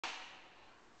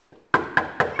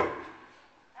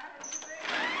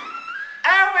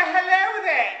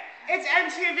It's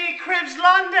MTV Cribs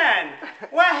London.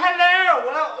 Well, hello.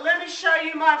 Well, let me show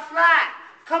you my flat.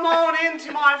 Come on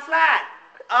into my flat.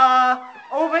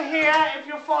 Over here, if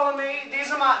you'll follow me,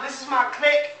 this is my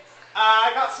clique.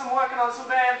 I got some working on some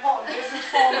very important business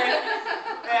for me.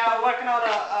 Yeah, working on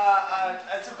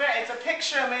it's a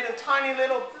picture made of tiny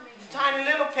little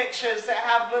pictures that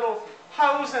have little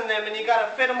holes in them, and you got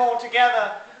to fit them all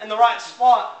together in the right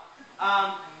spot.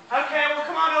 Okay, well,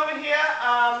 come on over here.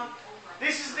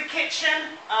 This is the kitchen.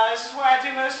 This is where I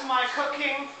do most of my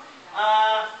cooking.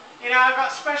 You know, I've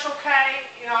got Special K.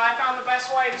 You know, I found the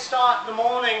best way to start the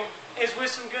morning is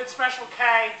with some good Special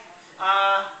K.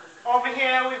 Over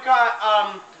here we've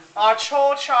got our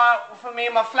chore chart for me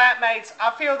and my flatmates. I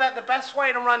feel that the best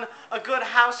way to run a good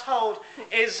household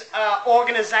is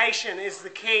organization is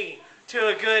the key to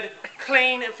a good,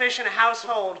 clean, efficient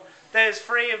household that is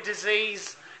free of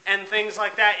disease and things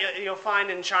like that you'll find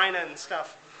in China and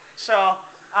stuff. So,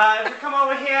 if you come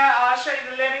over here, I'll show you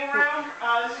the living room.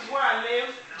 This is where I live,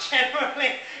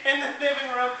 generally, in the living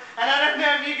room. And I don't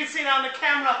know if you can see it on the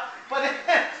camera, but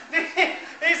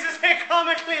this is a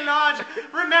comically large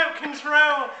remote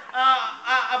control.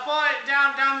 I bought it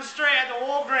down the street at the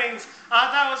Walgreens.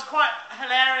 I thought it was quite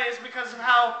hilarious because of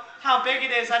how big it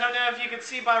is. I don't know if you can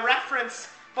see by reference,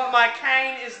 but my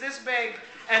cane is this big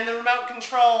and the remote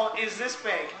control is this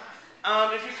big.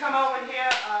 If you come over here,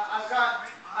 I've got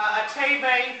a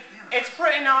TV. It's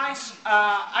pretty nice.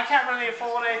 I can't really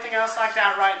afford anything else like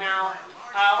that right now.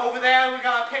 Over there we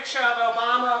got a picture of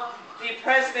Obama, the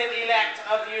president-elect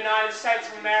of the United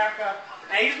States of America.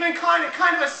 And he's been kind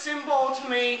of a symbol to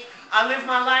me. I live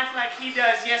my life like he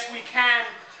does. Yes, we can.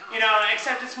 You know,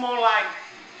 except it's more like,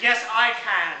 yes, I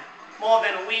can, more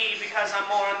than we, because I'm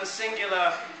more in the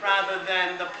singular rather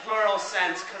than the plural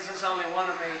sense, because there's only one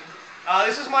of me.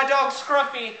 This is my dog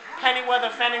Scruffy,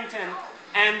 Pennyweather Fennington,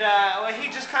 and well, he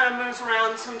just kind of moves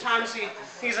around. Sometimes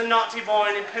he's a naughty boy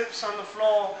and he poops on the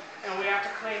floor, and we have to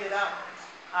clean it up.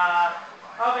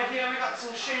 Over here we got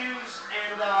some shoes,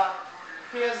 and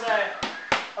here's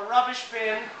a rubbish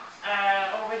bin.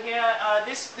 Over here,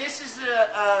 this is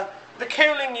the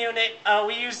cooling unit.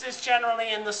 We use this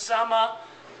generally in the summer,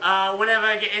 whenever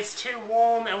it's too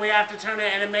warm and we have to turn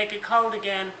it in and make it cold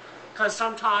again, because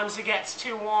sometimes it gets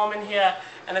too warm in here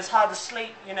and it's hard to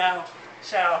sleep, you know.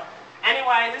 So,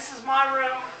 anyway, this is my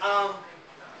room.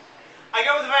 I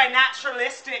go with a very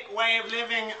naturalistic way of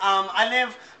living. I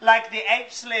live like the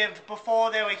apes lived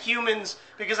before they were humans,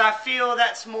 because I feel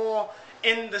that's more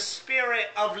in the spirit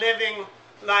of living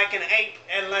like an ape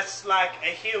and less like a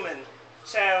human.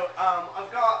 So,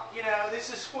 I've got, you know, this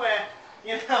is where,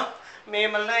 you know, me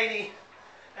and my lady,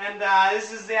 and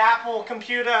this is the Apple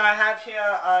computer I have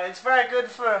here. It's very good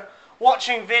for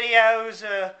watching videos,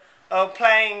 or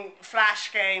playing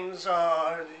Flash games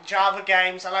or Java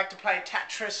games. I like to play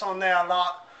Tetris on there a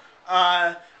lot.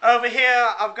 Over here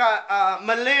I've got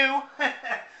Maloo.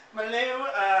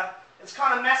 Maloo, it's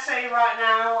kind of messy right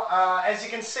now. As you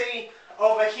can see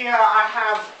over here I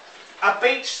have a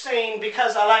beach scene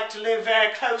because I like to live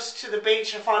very close to the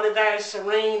beach. I find it very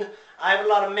serene. I have a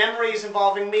lot of memories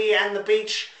involving me and the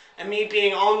beach, and me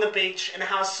being on the beach, and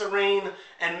how serene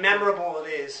and memorable it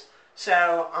is.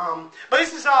 So, but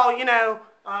this is all, you know,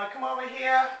 come over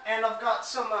here, and I've got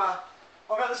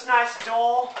this nice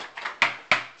door.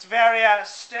 It's very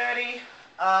sturdy.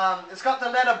 It's got the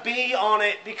letter B on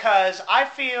it because I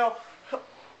feel,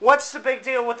 what's the big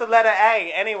deal with the letter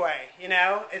A anyway, you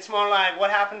know? It's more like,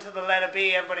 what happened to the letter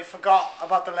B? Everybody forgot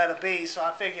about the letter B, so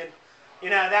I figured,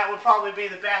 you know, that would probably be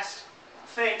the best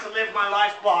thing to live my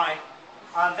life by.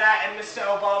 That and Mr.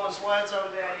 Obama's words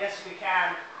over there, yes we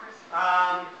can.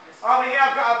 Over here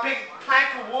I've got a big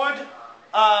plank of wood.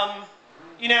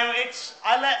 You know,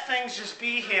 I let things just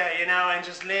be here, you know, and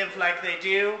just live like they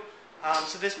do.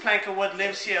 So this plank of wood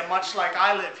lives here much like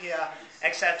I live here,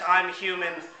 except I'm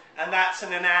human and that's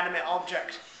an inanimate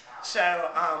object. So,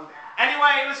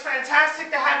 anyway, it was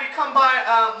fantastic to have you come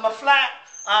by my flat.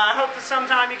 I hope that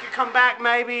sometime you could come back,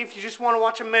 maybe, if you just want to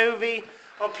watch a movie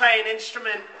or play an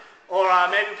instrument, or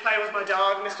maybe play with my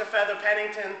dog, Mr. Feather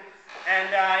Pennington. And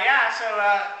yeah, so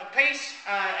peace,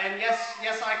 and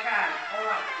yes I can. All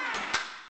right.